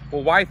asking,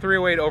 well, why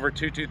 308 over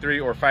 223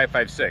 or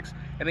 556?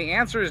 And the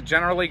answer is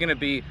generally going to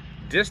be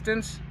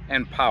distance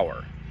and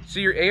power.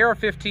 So your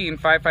AR-15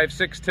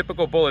 556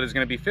 typical bullet is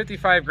going to be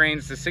 55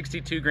 grains to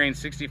 62 grains,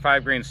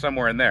 65 grains,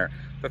 somewhere in there.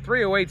 The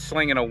 308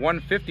 slinging a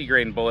 150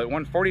 grain bullet,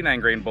 149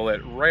 grain bullet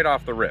right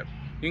off the rip.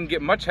 You can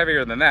get much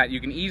heavier than that.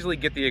 You can easily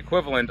get the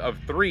equivalent of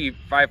 3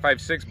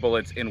 556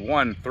 bullets in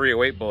one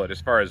 308 bullet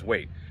as far as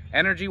weight.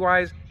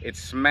 Energy-wise, it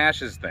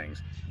smashes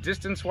things.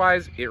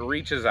 Distance-wise, it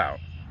reaches out.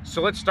 So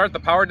let's start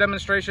the power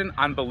demonstration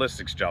on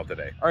ballistics gel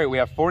today. All right, we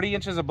have 40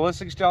 inches of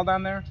ballistics gel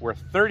down there. We're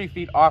 30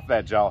 feet off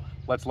that gel.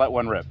 Let's let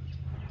one rip.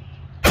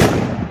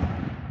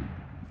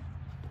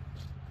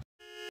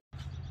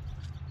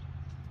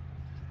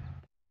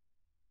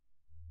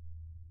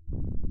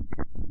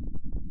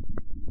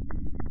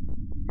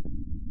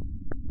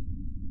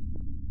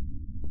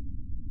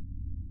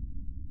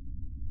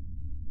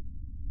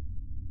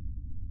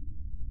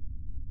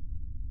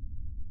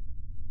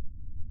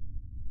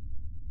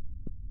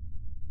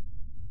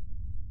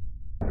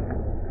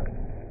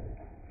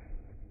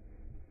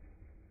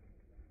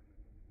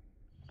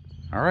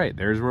 All right,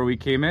 there's where we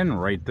came in,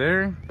 right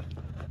there.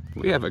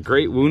 We have a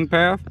great wound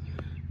path,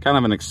 kind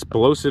of an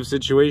explosive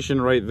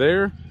situation right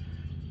there.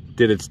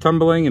 Did its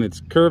tumbling and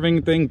its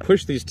curving thing,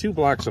 pushed these 2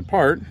 blocks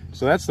apart.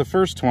 So that's the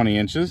first 20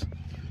 inches.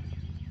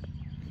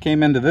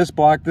 Came into this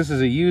block. This is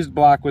a used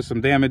block with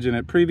some damage in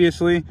it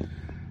previously,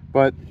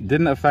 but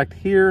didn't affect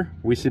here.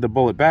 We see the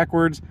bullet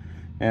backwards,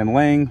 and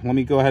laying. Let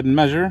me go ahead and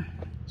measure.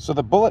 So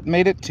the bullet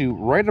made it to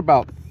right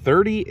about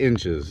 30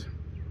 inches.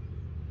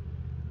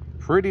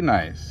 Pretty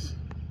nice.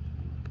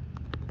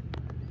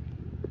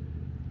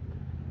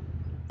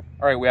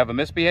 All right, we have a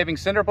misbehaving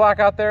cinder block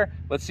out there.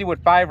 Let's see what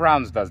 5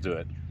 rounds does to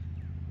it.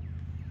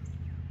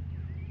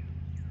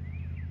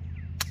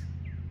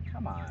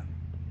 Come on.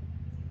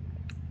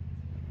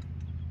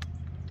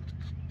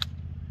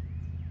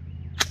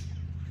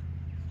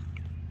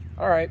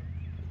 All right,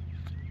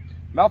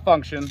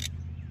 malfunction.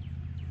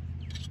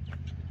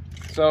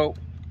 So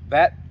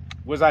that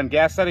was on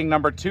gas setting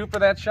number 2 for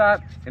that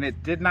shot, and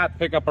it did not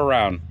pick up a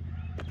round.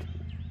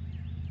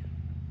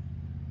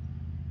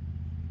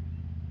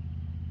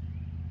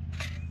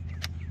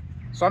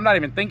 So I'm not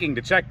even thinking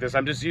to check this.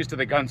 I'm just used to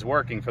the guns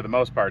working for the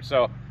most part.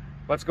 So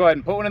let's go ahead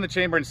and put one in the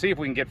chamber and see if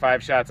we can get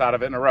 5 shots out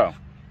of it in a row.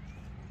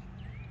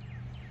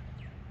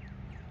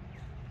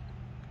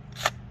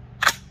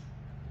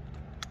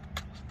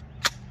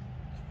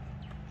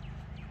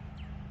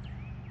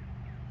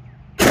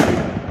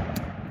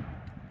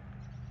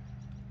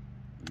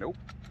 Nope.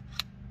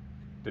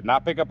 Did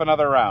not pick up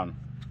another round.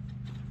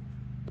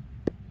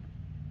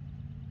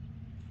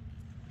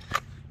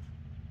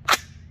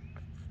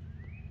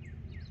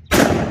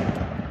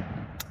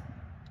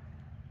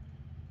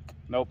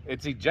 Nope,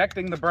 it's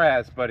ejecting the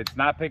brass, but it's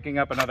not picking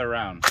up another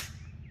round.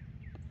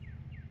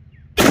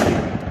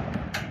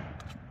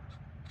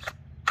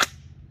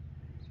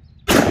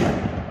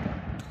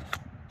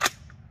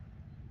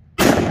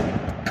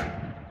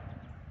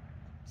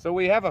 So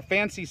we have a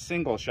fancy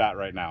single shot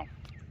right now.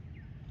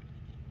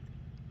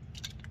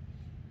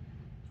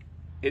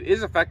 It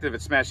is effective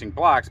at smashing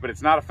blocks, but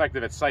it's not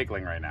effective at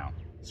cycling right now.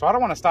 So I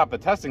don't want to stop the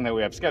testing that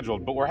we have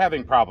scheduled, but we're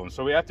having problems,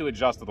 so we have to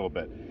adjust a little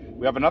bit.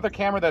 We have another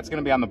camera that's going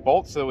to be on the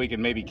bolt so that we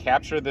can maybe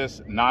capture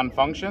this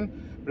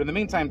non-function. But in the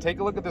meantime, take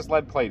a look at this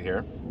lead plate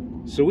here.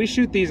 So we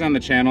shoot these on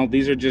the channel.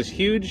 These are just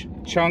huge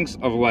chunks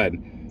of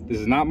lead. This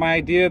is not my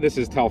idea. This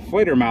is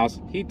Mouse.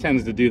 He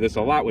tends to do this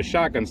a lot with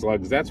shotgun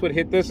slugs. That's what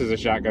hit this as a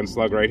shotgun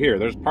slug right here.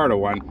 There's part of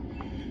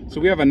one.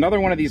 So we have another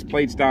one of these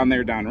plates down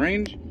there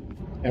downrange.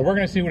 And we're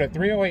going to see what a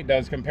 308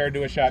 does compared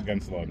to a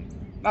shotgun slug.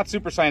 Not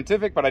super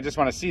scientific, but I just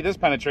want to see this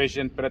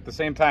penetration, but at the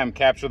same time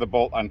capture the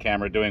bolt on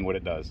camera doing what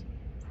it does.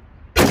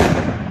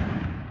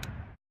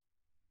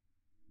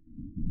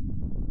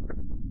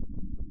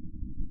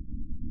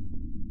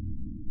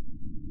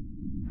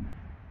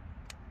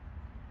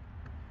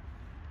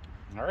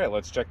 All right,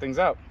 let's check things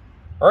out.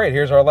 All right,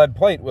 here's our lead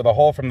plate with a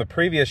hole from the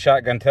previous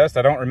shotgun test.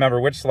 I don't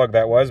remember which slug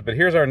that was, but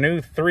here's our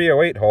new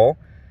 308 hole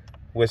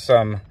with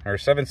some, or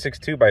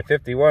 7.62 by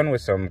 51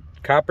 with some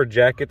copper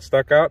jacket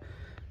stuck out.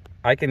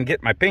 I can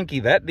get my pinky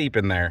that deep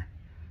in there.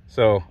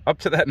 So up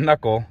to that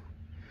knuckle.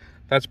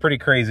 That's pretty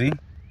crazy.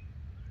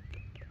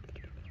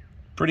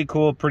 Pretty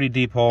cool, pretty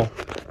deep hole.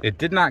 It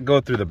did not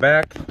go through the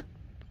back.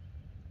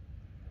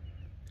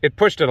 It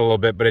pushed it a little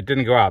bit, but it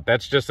didn't go out.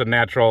 That's just a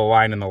natural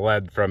line in the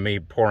lead from me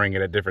pouring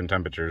it at different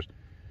temperatures.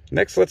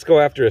 Next, let's go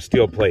after a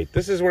steel plate.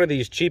 This is one of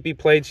these cheapy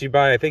plates you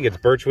buy. I think it's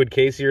Birchwood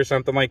Casey or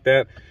something like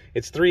that.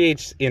 It's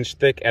 3/8 inch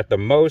thick at the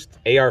most,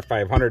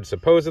 AR-500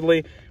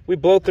 supposedly. We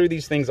blow through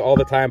these things all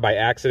the time by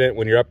accident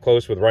when you're up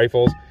close with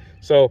rifles.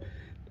 So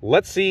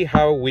let's see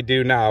how we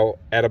do now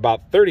at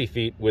about 30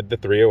 feet with the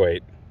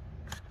 308.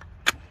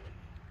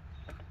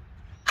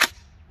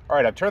 All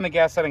right, I've turned the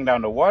gas setting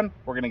down to 1.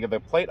 We're gonna give the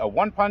plate a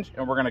 1 punch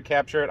and we're gonna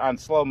capture it on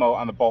slow-mo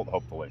on the bolt,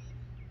 hopefully.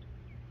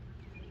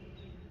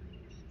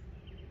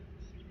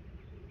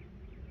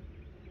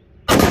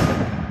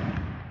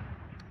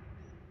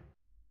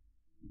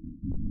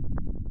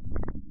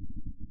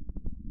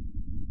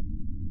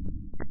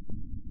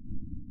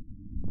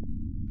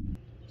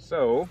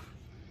 So,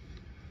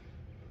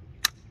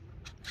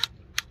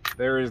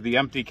 there is the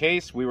empty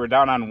case. We were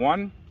down on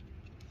 1.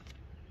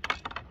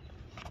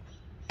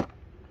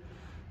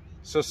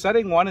 So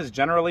setting 1 is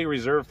generally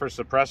reserved for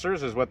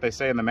suppressors, is what they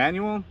say in the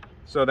manual.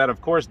 So that,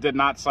 of course, did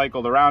not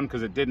cycle around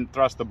because it didn't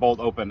thrust the bolt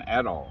open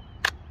at all.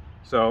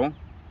 So,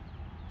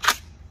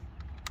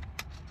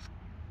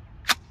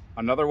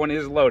 another one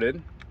is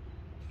loaded.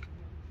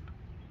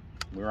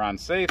 We're on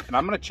safe, and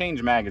I'm going to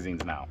change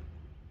magazines now.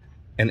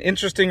 And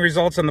interesting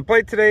results on the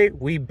plate today,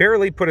 we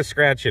barely put a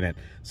scratch in it.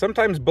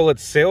 Sometimes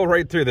bullets sail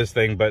right through this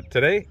thing, but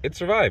today it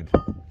survived.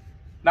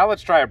 Now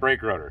let's try a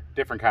brake rotor,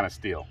 different kind of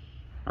steel.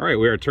 All right,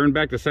 we are turned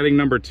back to setting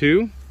number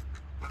 2.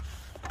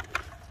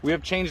 We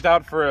have changed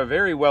out for a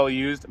very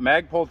well-used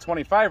Magpul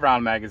 25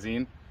 round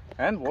magazine,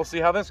 and we'll see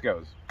how this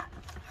goes.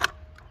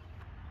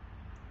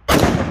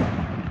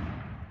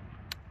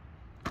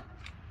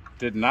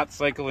 Did not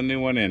cycle a new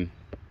one in.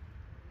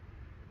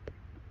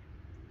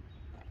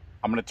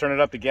 I'm going to turn it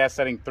up to gas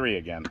setting 3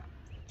 again.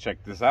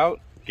 Check this out.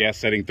 Gas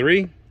setting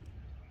 3.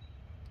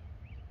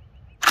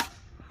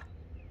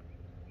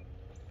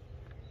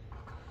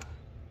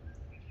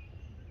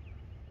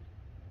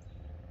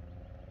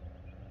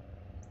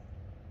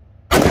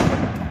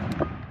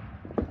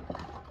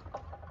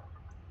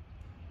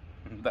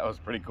 That was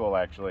pretty cool,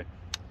 actually.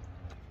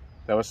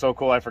 That was so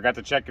cool I forgot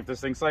to check if this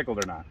thing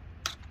cycled or not.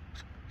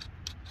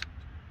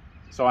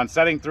 So on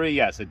setting 3,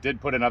 yes, it did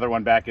put another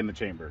one back in the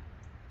chamber.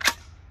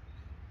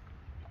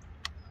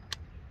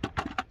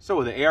 So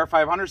with the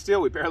AR-500 steel,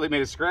 we barely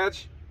made a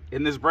scratch.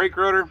 In this brake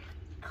rotor,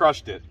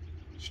 crushed it.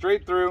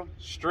 Straight through,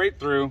 straight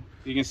through.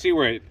 You can see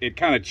where it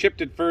kind of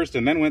chipped it first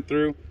and then went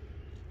through.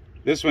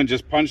 This one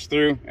just punched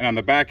through, and on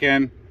the back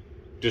end,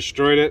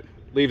 destroyed it.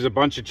 Leaves a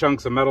bunch of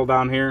chunks of metal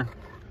down here.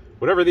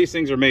 Whatever these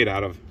things are made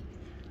out of,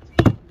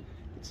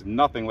 it's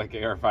nothing like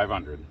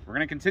AR-500. We're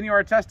gonna continue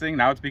our testing.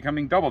 Now it's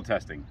becoming double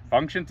testing.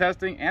 Function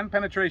testing and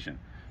penetration.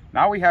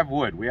 Now we have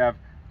wood. We have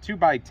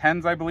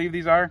 2x10s, I believe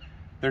these are.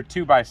 They're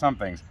 2x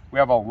somethings. We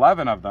have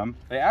 11 of them.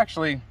 They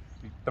actually,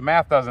 the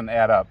math doesn't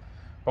add up,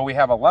 but we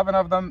have 11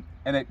 of them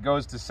and it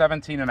goes to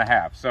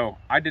 17.5. So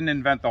I didn't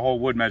invent the whole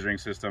wood measuring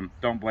system,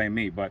 don't blame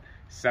me, but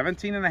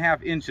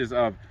 17.5 inches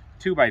of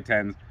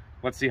 2x10s.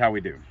 Let's see how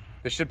we do.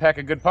 This should pack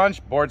a good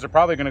punch. Boards are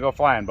probably gonna go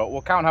flying, but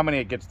we'll count how many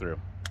it gets through.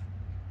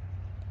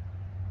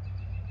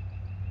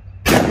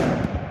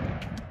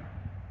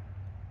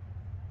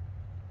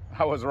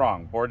 I was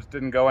wrong, boards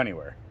didn't go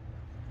anywhere.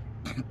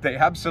 They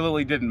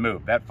absolutely didn't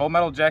move. That full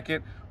metal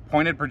jacket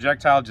pointed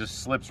projectile just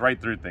slips right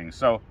through things.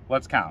 So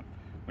let's count.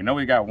 We know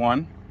we got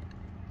 1,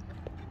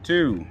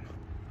 2,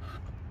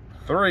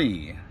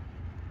 3,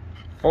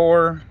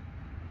 4,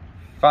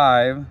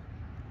 5,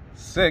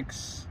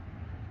 6,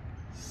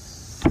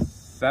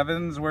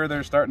 7's where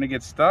they're starting to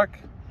get stuck,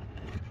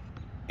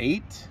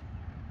 8,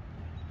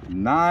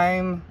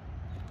 9,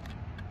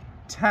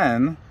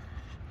 10,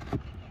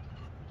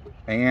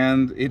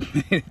 and it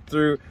made it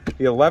through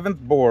the 11th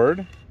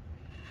board,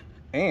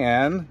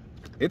 and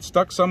it's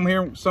stuck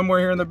somewhere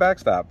here in the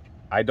backstop.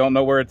 I don't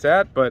know where it's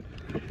at, but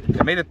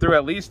it made it through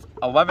at least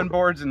 11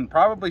 boards and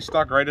probably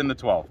stuck right in the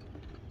 12th.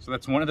 So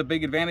that's one of the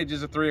big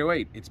advantages of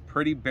 308. It's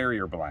pretty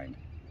barrier blind.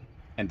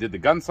 And did the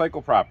gun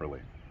cycle properly.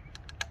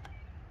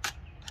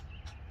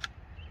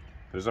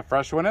 There's a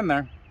fresh one in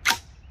there.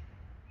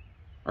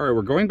 All right,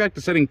 we're going back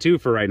to setting 2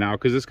 for right now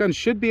because this gun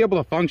should be able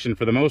to function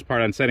for the most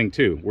part on setting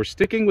 2. We're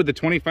sticking with the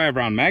 25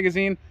 round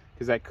magazine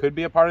because that could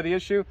be a part of the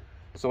issue.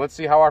 So let's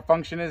see how our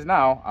function is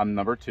now on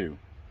number 2.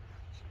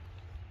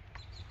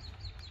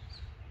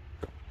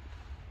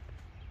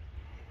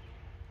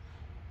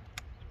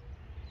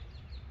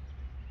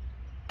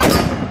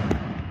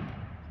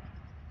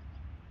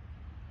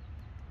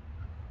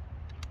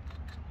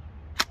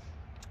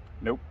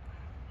 Nope.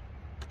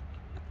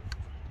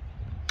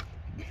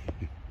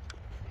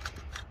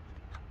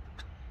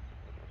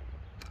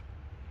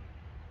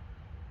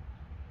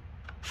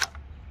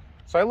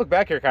 So I look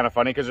back here kind of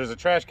funny because there's a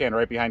trash can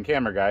right behind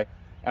camera guy,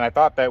 and I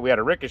thought that we had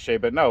a ricochet,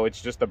 but no,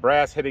 it's just the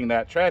brass hitting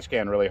that trash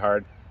can really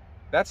hard.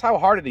 That's how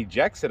hard it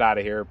ejects it out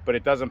of here, but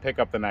it doesn't pick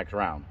up the next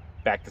round.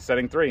 Back to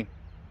setting 3.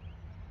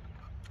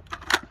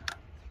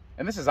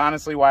 And this is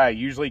honestly why I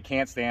usually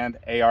can't stand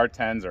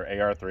AR-10s or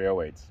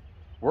AR-308s.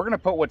 We're gonna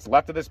put what's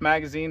left of this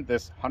magazine,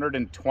 this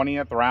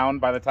 120th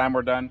round by the time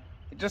we're done,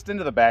 just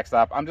into the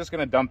backstop. I'm just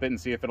gonna dump it and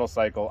see if it'll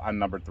cycle on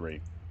number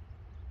 3.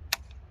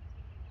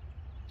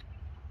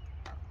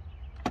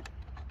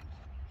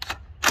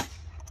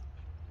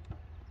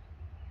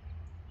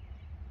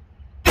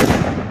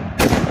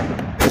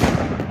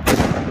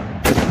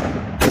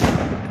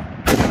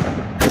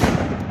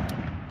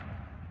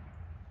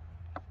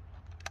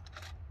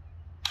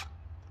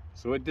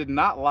 So it did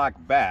not lock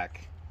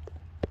back,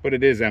 but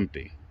it is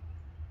empty.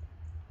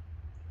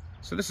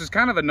 So this is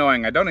kind of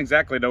annoying. I don't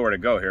exactly know where to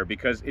go here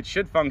because it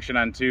should function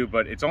on 2,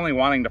 but it's only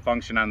wanting to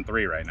function on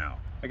 3 right now.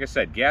 Like I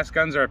said, gas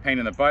guns are a pain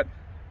in the butt.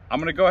 I'm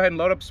gonna go ahead and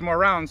load up some more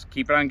rounds,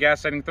 keep it on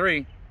gas setting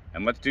 3,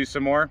 and let's do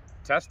some more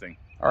testing.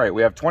 All right,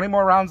 we have 20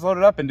 more rounds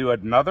loaded up into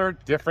another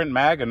different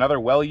mag, another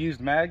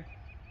well-used mag.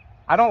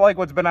 I don't like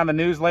what's been on the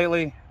news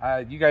lately.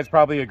 You guys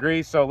probably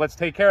agree, so let's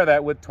take care of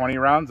that with 20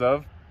 rounds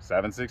of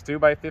 7.62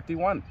 by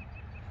 51.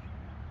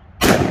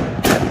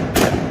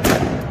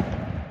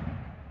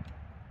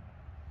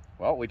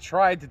 Well, we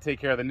tried to take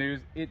care of the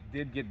news. It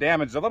did get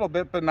damaged a little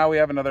bit, but now we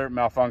have another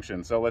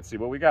malfunction. So let's see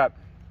what we got.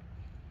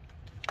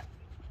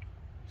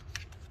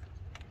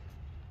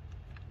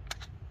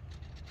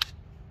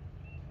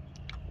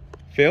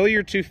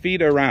 Failure to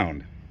feed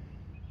around.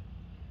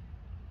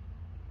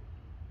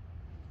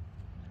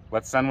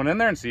 Let's send one in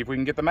there and see if we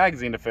can get the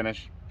magazine to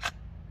finish.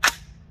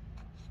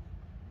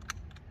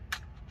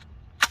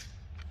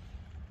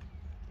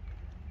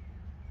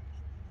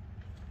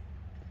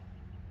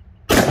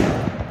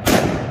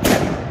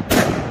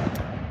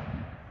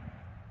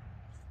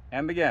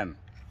 And again.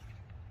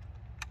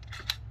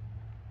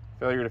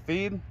 Failure to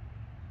feed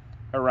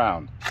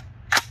around.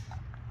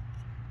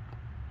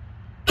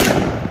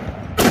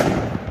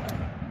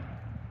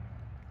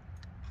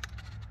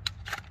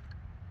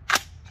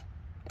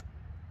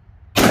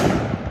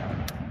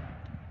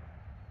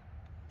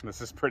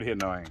 This is pretty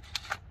annoying.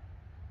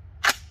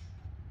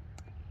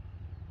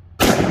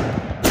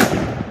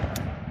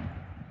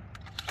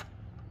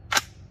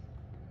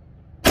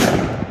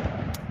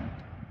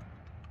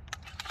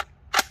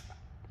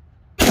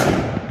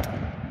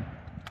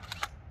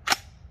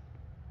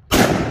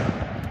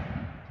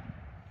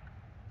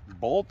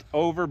 Bolt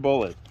over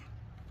bullet.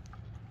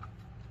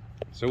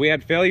 So we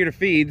had failure to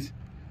feeds.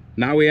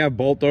 Now we have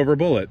bolt over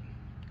bullet.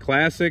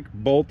 Classic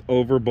bolt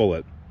over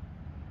bullet.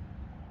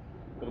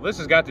 Well, this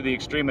has got to the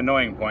extreme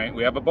annoying point.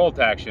 We have a bolt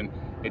action.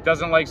 It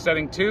doesn't like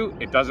setting 2,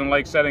 it doesn't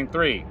like setting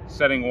 3.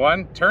 Setting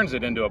 1 turns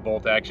it into a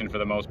bolt action for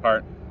the most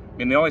part. I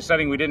mean, the only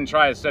setting we didn't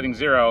try is setting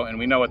 0, and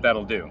we know what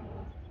that'll do.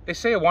 They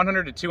say a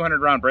 100 to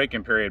 200 round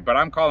break-in period, but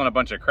I'm calling a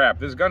bunch of crap.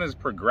 This gun is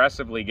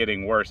progressively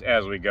getting worse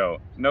as we go.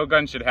 No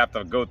gun should have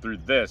to go through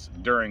this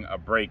during a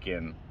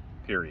break-in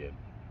period.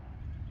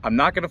 I'm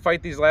not going to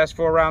fight these last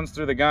 4 rounds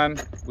through the gun.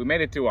 We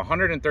made it to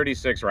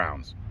 136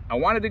 rounds. I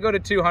wanted to go to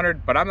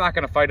 200, but I'm not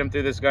going to fight them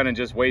through this gun and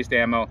just waste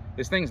ammo.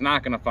 This thing's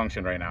not going to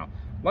function right now.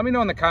 Let me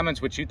know in the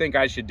comments what you think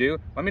I should do.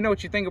 Let me know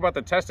what you think about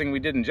the testing we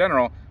did in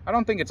general. I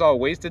don't think it's all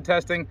wasted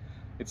testing.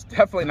 It's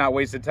definitely not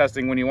wasted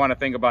testing when you want to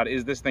think about,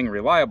 is this thing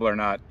reliable or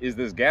not? Is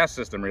this gas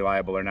system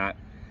reliable or not?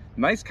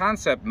 Nice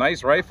concept,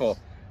 nice rifle,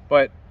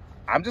 but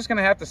I'm just going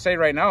to have to say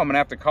right now, I'm going to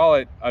have to call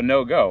it a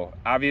no-go.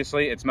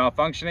 Obviously, it's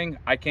malfunctioning.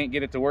 I can't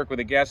get it to work with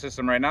a gas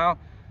system right now.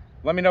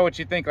 Let me know what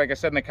you think. Like I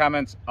said in the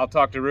comments, I'll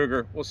talk to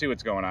Ruger. We'll see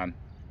what's going on.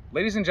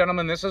 Ladies and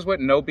gentlemen, this is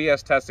what no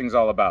BS testing is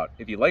all about.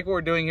 If you like what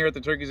we're doing here at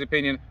The Turkey's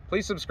Opinion,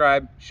 please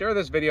subscribe, share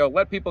this video,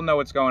 let people know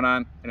what's going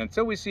on, and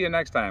until we see you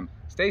next time,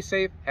 stay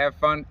safe, have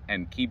fun,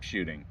 and keep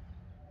shooting.